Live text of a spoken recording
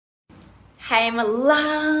Hey, my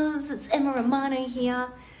loves, it's Emma Romano here.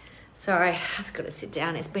 Sorry, I just got to sit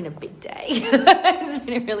down. It's been a big day. It's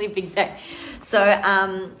been a really big day. So,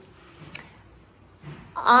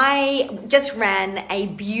 I just ran a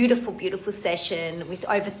beautiful, beautiful session with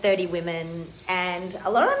over 30 women, and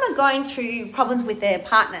a lot of them are going through problems with their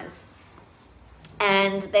partners.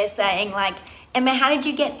 And they're saying like, Emma, how did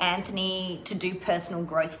you get Anthony to do personal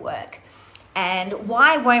growth work? And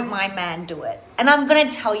why won't my man do it? And I'm going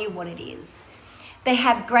to tell you what it is. They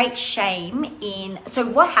have great shame in, so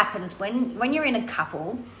what happens when you're in a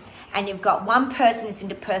couple and you've got one person is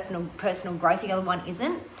into personal growth, the other one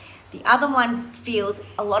isn't, the other one feels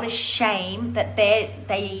a lot of shame that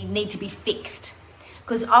they need to be fixed.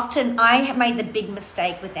 Because often I have made the big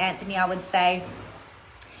mistake with Anthony. I would say,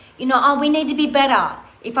 you know, oh, we need to be better.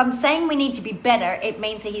 If I'm saying we need to be better, it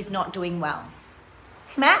means that he's not doing well.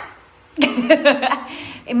 Matt?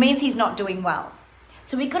 It means he's not doing well.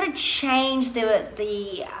 So we've got to change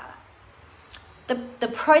the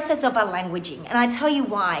process of our languaging. And I tell you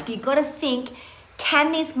why. You've got to think,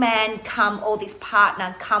 can this man come, or this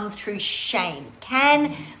partner come through shame?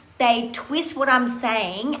 Can they twist what I'm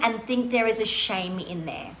saying and think there is a shame in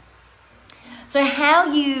there? So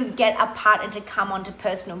how you get a partner to come onto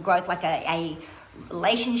personal growth, like a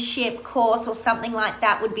relationship course or something like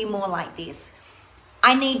that, would be more like this.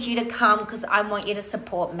 I need you to come because I want you to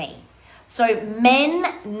support me. So men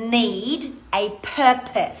need a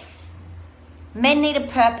purpose. Men need a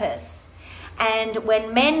purpose. And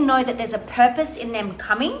when men know that there's a purpose in them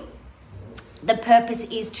coming, the purpose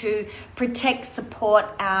is to protect, support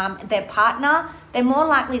their partner, they're more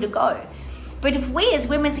likely to go. But if we as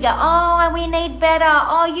women go, oh, we need better,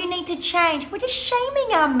 oh, you need to change, we're just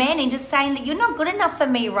shaming our men and just saying that you're not good enough for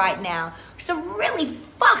me right now. It's a really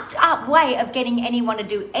fucked up way of getting anyone to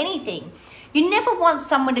do anything. You never want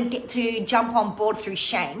someone to jump on board through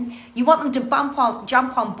shame. You want them to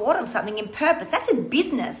jump on board of something in purpose. That's a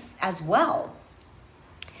business as well.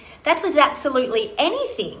 That's with absolutely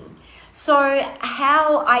anything. So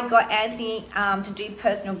how I got Anthony to do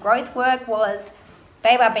personal growth work was,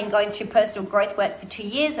 babe, I've been going through personal growth work for 2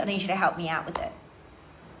 years. I need you to help me out with it.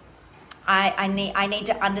 I need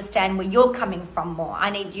to understand where you're coming from more. I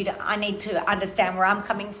need to understand where I'm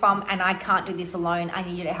coming from, and I can't do this alone. I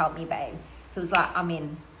need you to help me, babe. He was like, I'm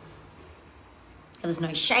in. There was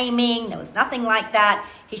no shaming. There was nothing like that.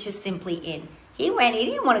 He's just simply in. He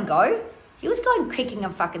didn't want to go. He was going kicking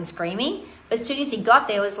and fucking screaming. But as soon as he got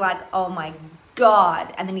there, it was like, oh my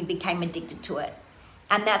God. And then he became addicted to it.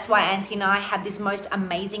 And that's why Anthony and I have this most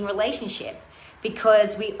amazing relationship,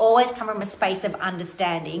 because we always come from a space of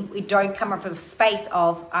understanding. We don't come from a space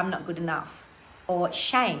of I'm not good enough or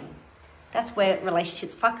shame. That's where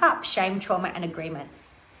relationships fuck up, shame, trauma, and agreements.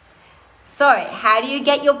 So how do you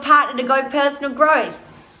get your partner to go personal growth?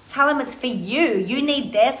 Tell them it's for you. You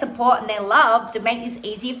need their support and their love to make this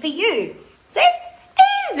easier for you. See?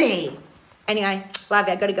 Easy. Anyway, love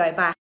you. I got to go. Bye.